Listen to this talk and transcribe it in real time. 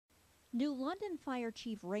New London Fire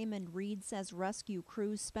Chief Raymond Reed says rescue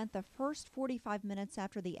crews spent the first 45 minutes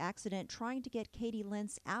after the accident trying to get Katie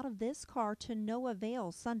Lentz out of this car to no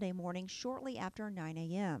avail Sunday morning shortly after 9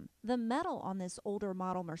 a.m. The metal on this older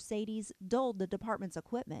model Mercedes dulled the department's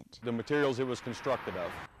equipment. The materials it was constructed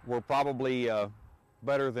of were probably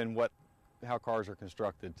better than how cars are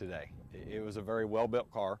constructed today. It was a very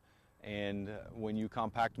well-built car, and when you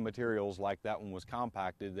compact materials like that one was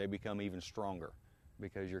compacted, they become even stronger,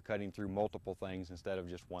 because you're cutting through multiple things instead of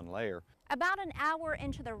just one layer. About an hour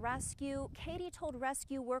into the rescue, Katie told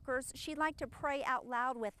rescue workers she'd like to pray out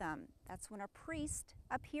loud with them. That's when a priest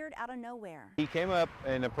appeared out of nowhere. He came up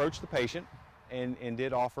and approached the patient and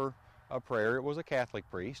did offer a prayer. It was a Catholic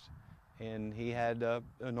priest, and he had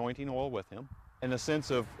anointing oil with him. And a sense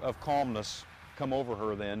of calmness come over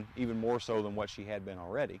her then, even more so than what she had been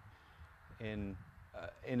already. And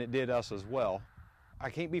it did us as well. I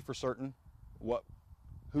can't be for certain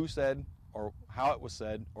who said or how it was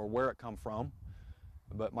said or where it come from,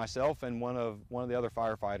 but myself and one of the other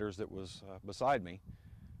firefighters that was beside me,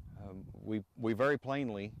 we very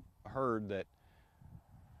plainly heard that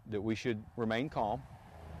we should remain calm,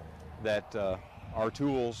 that our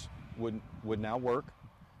tools would now work,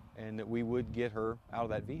 and that we would get her out of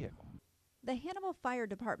that vehicle. The Hannibal Fire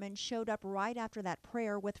Department showed up right after that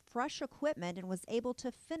prayer with fresh equipment and was able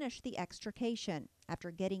to finish the extrication. After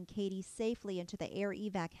getting Katie safely into the air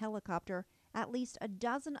evac helicopter, at least a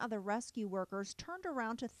dozen other rescue workers turned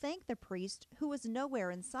around to thank the priest, who was nowhere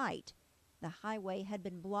in sight. The highway had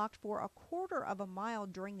been blocked for a quarter of a mile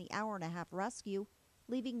during the hour-and-a-half rescue,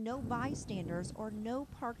 leaving no bystanders or no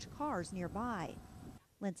parked cars nearby.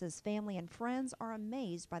 Lentz's family and friends are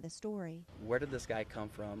amazed by the story. Where did this guy come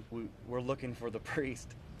from? We're looking for the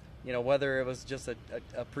priest. You know, whether it was just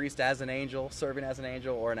a priest as an angel, serving as an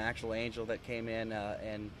angel, or an actual angel that came in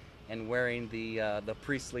and wearing the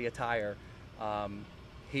priestly attire,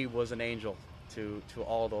 he was an angel to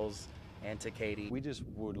all those and to Katie. We just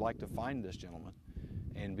would like to find this gentleman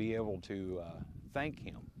and be able to thank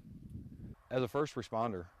him. As a first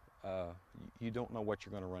responder, you don't know what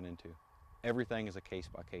you're going to run into. Everything is a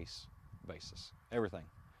case-by-case basis, everything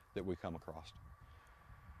that we come across.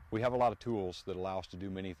 We have a lot of tools that allow us to do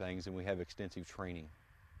many things, and we have extensive training.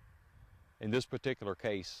 In this particular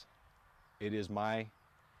case, it is my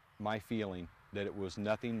feeling that it was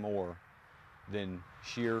nothing more than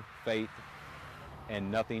sheer faith and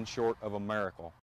nothing short of a miracle